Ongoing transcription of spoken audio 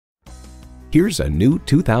Here's a new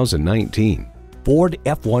 2019 Ford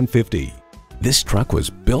F-150. This truck was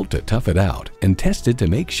built to tough it out and tested to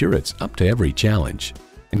make sure it's up to every challenge.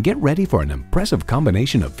 And get ready for an impressive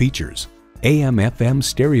combination of features: AM/FM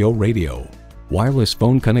stereo radio, wireless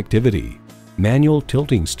phone connectivity, manual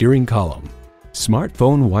tilting steering column,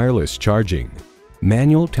 smartphone wireless charging,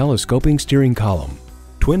 manual telescoping steering column,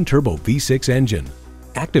 twin-turbo V6 engine,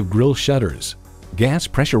 active grille shutters, gas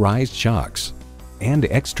pressurized shocks, and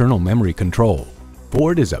external memory control.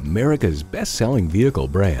 Ford is America's best-selling vehicle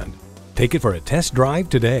brand. Take it for a test drive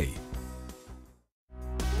today.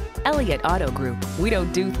 Elliott Auto Group. We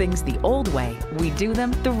don't do things the old way, we do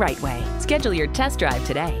them the right way. Schedule your test drive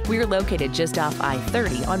today. We're located just off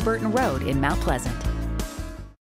I-30 on Burton Road in Mount Pleasant.